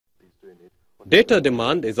Data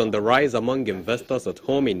demand is on the rise among investors at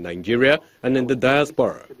home in Nigeria and in the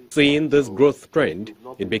diaspora. Seeing this growth trend,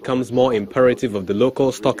 it becomes more imperative of the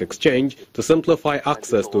local stock exchange to simplify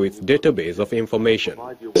access to its database of information.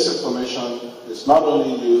 This information is not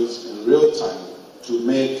only used in real time to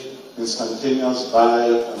make instantaneous buy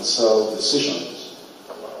and sell decisions,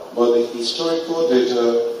 but the historical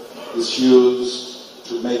data is used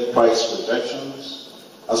to make price projections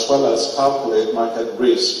as well as calculate market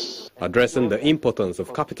risk. Addressing the importance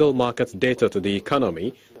of capital markets data to the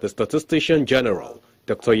economy, the Statistician General,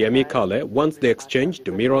 Dr. Yemi Kale, wants the exchange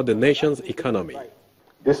to mirror the nation's economy.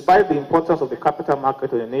 Despite the importance of the capital market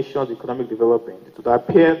to the nation's economic development, it would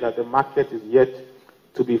appear that the market is yet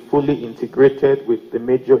to be fully integrated with the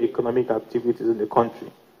major economic activities in the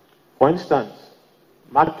country. For instance,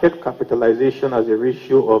 market capitalization as a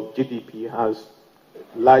ratio of GDP has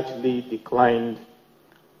largely declined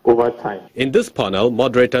over time. In this panel,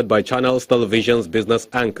 moderated by Channels Television's business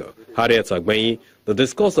anchor, Harriet Agbenyi, the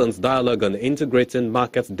discussants dialogue on integrating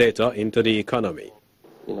market data into the economy.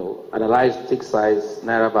 Analyze tick size,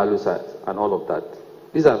 naira values, and all of that.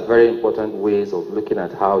 These are very important ways of looking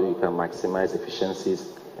at how you can maximize efficiencies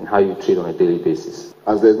and how you trade on a daily basis.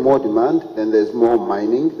 As there's more demand, then there's more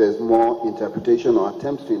mining, there's more interpretation or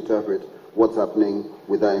attempts to interpret what's happening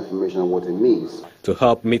with that information and what it means. To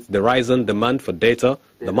help meet the rising demand for data,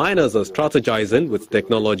 the miners are strategizing with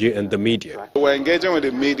technology and the media. We're engaging with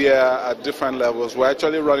the media at different levels. We're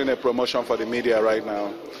actually running a promotion for the media right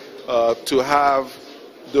now to have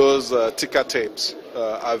those ticker tapes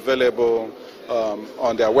available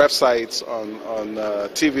on their websites, on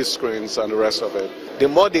TV screens and the rest of it. The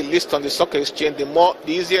more they list on the stock exchange, the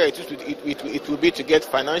easier it will be to get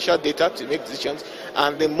financial data to make decisions,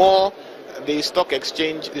 and the more the stock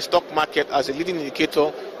exchange, the stock market as a leading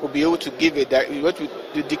indicator will be able to give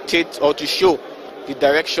to dictate or to show the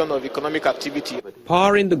direction of economic activity.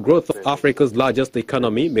 Powering the growth of Africa's largest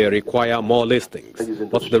economy may require more listings,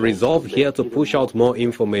 but the resolve here to push out more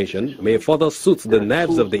information may further suit the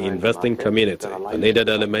nerves of the investing community, a needed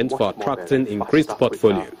element for attracting increased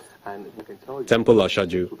portfolios. Temple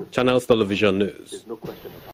Ashaju, Channels Television News.